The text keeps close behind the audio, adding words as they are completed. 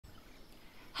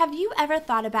Have you ever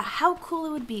thought about how cool it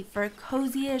would be for a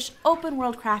cozy-ish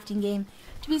open-world crafting game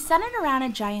to be centered around a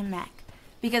giant mech?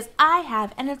 Because I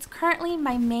have, and it's currently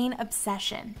my main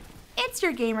obsession. It's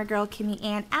your gamer girl Kimmy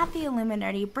Ann at the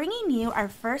Illuminerdi, bringing you our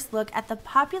first look at the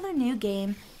popular new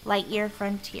game, Lightyear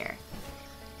Frontier.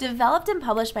 Developed and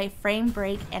published by FRAME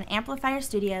BREAK and Amplifier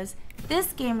Studios,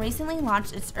 this game recently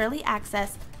launched its early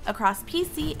access across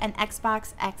PC and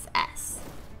Xbox XS.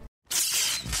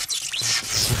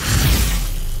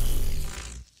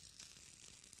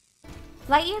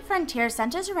 Lightyear Frontier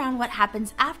centers around what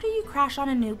happens after you crash on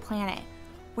a new planet.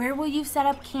 Where will you set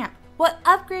up camp? What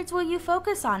upgrades will you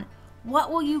focus on?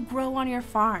 What will you grow on your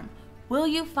farm? Will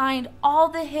you find all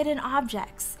the hidden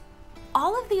objects?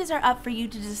 All of these are up for you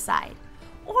to decide.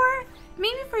 Or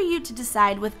maybe for you to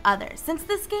decide with others, since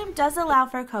this game does allow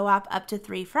for co-op up to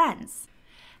 3 friends.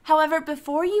 However,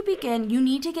 before you begin, you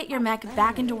need to get your mech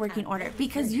back into working order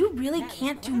because you really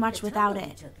can't do much without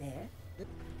it.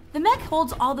 The mech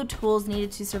holds all the tools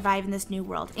needed to survive in this new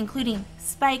world, including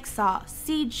spike saw,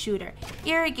 seed shooter,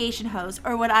 irrigation hose,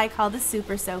 or what I call the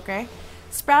super soaker,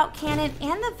 sprout cannon,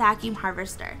 and the vacuum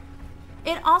harvester.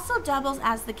 It also doubles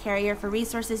as the carrier for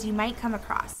resources you might come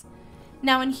across.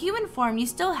 Now in human form, you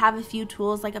still have a few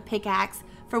tools like a pickaxe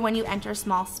for when you enter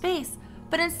small space,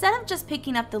 but instead of just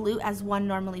picking up the loot as one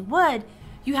normally would,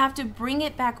 you have to bring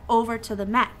it back over to the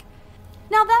mech.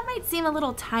 Now that might seem a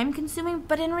little time consuming,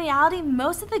 but in reality,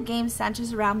 most of the game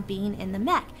centers around being in the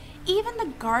mech. Even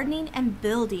the gardening and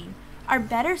building are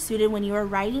better suited when you are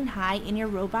riding high in your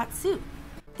robot suit.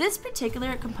 This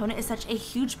particular component is such a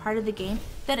huge part of the game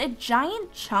that a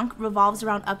giant chunk revolves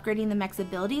around upgrading the mech's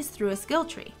abilities through a skill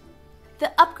tree.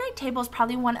 The upgrade table is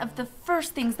probably one of the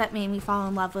first things that made me fall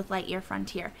in love with Lightyear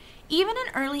Frontier. Even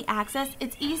in early access,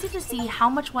 it's easy to see how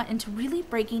much went into really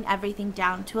breaking everything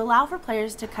down to allow for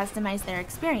players to customize their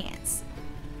experience.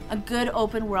 A good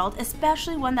open world,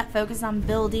 especially one that focuses on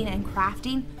building and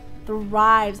crafting,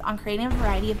 thrives on creating a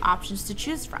variety of options to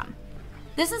choose from.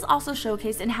 This is also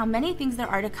showcased in how many things there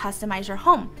are to customize your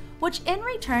home, which in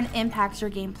return impacts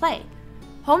your gameplay.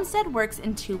 Homestead works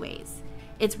in 2 ways.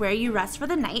 It's where you rest for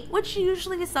the night, which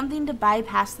usually is something to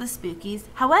bypass the spookies.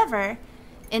 However,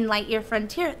 in Lightyear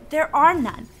Frontier, there are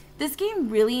none. This game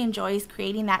really enjoys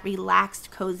creating that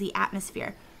relaxed, cozy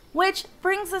atmosphere, which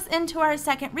brings us into our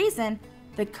second reason,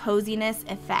 the coziness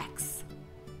effects.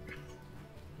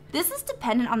 This is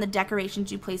dependent on the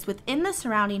decorations you place within the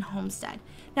surrounding homestead.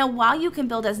 Now, while you can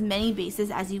build as many bases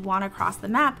as you want across the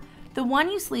map, the one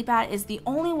you sleep at is the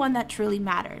only one that truly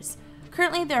matters.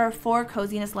 Currently, there are 4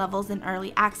 coziness levels in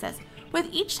early access, with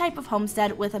each type of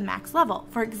homestead with a max level.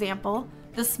 For example,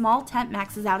 the small tent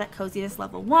maxes out at coziness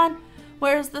level 1,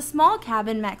 whereas the small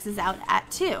cabin maxes out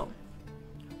at 2.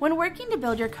 When working to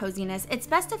build your coziness, it's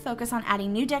best to focus on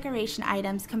adding new decoration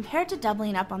items compared to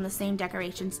doubling up on the same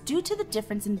decorations due to the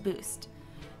difference in boost.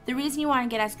 The reason you want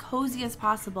to get as cozy as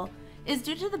possible is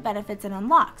due to the benefits it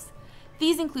unlocks.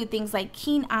 These include things like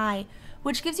Keen Eye,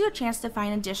 which gives you a chance to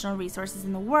find additional resources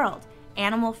in the world.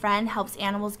 Animal Friend helps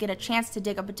animals get a chance to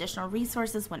dig up additional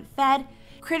resources when fed.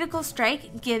 Critical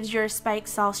Strike gives your spike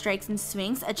saw strikes and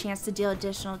swings a chance to deal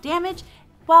additional damage,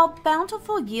 while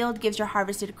Bountiful Yield gives your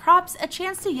harvested crops a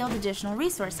chance to yield additional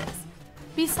resources.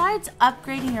 Besides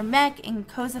upgrading your mech and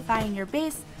cozifying your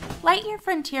base, Lightyear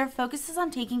Frontier focuses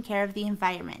on taking care of the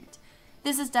environment.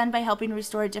 This is done by helping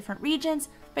restore different regions,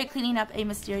 by cleaning up a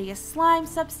mysterious slime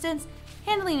substance,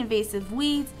 handling invasive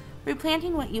weeds,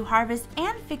 replanting what you harvest,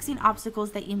 and fixing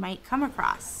obstacles that you might come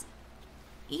across.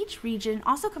 Each region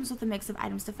also comes with a mix of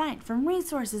items to find, from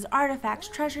resources, artifacts,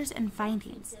 treasures, and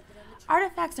findings.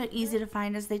 Artifacts are easy to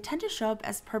find as they tend to show up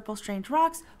as purple strange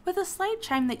rocks with a slight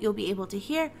chime that you'll be able to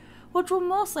hear, which will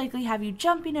most likely have you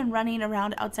jumping and running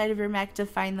around outside of your mech to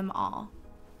find them all.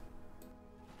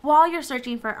 While you're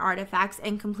searching for artifacts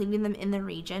and completing them in the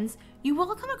regions, you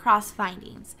will come across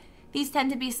findings. These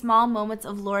tend to be small moments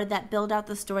of lore that build out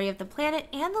the story of the planet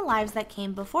and the lives that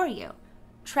came before you.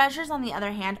 Treasures, on the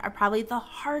other hand, are probably the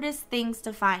hardest things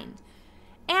to find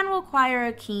and require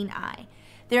a keen eye.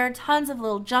 There are tons of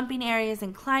little jumping areas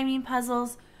and climbing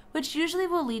puzzles, which usually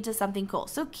will lead to something cool,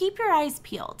 so keep your eyes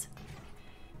peeled.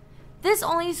 This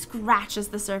only scratches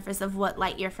the surface of what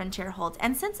Lightyear Frontier holds,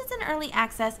 and since it's in early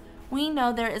access, we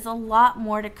know there is a lot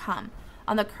more to come.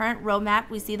 On the current roadmap,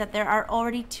 we see that there are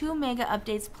already 2 mega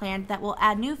updates planned that will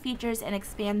add new features and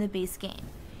expand the base game.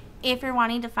 If you're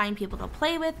wanting to find people to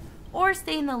play with or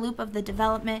stay in the loop of the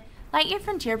development, Lightyear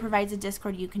Frontier provides a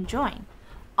Discord you can join.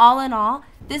 All in all,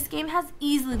 this game has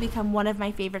easily become one of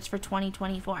my favorites for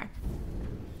 2024.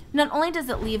 Not only does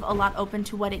it leave a lot open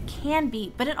to what it can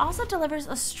be, but it also delivers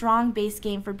a strong base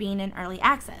game for being in early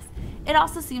access. It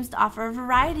also seems to offer a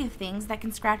variety of things that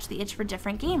can scratch the itch for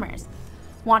different gamers.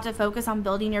 Want to focus on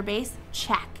building your base?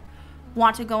 Check.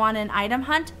 Want to go on an item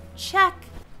hunt? Check.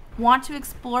 Want to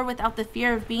explore without the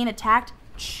fear of being attacked?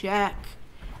 Check.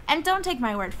 And don't take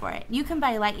my word for it. You can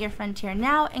buy Lightyear Frontier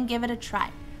now and give it a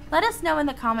try. Let us know in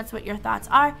the comments what your thoughts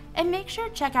are, and make sure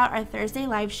to check out our Thursday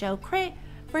live show, Crit,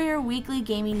 for your weekly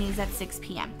gaming news at 6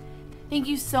 p.m. Thank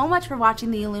you so much for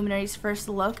watching the Illumineri's first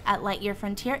look at Lightyear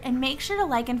Frontier, and make sure to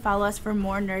like and follow us for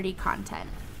more nerdy content.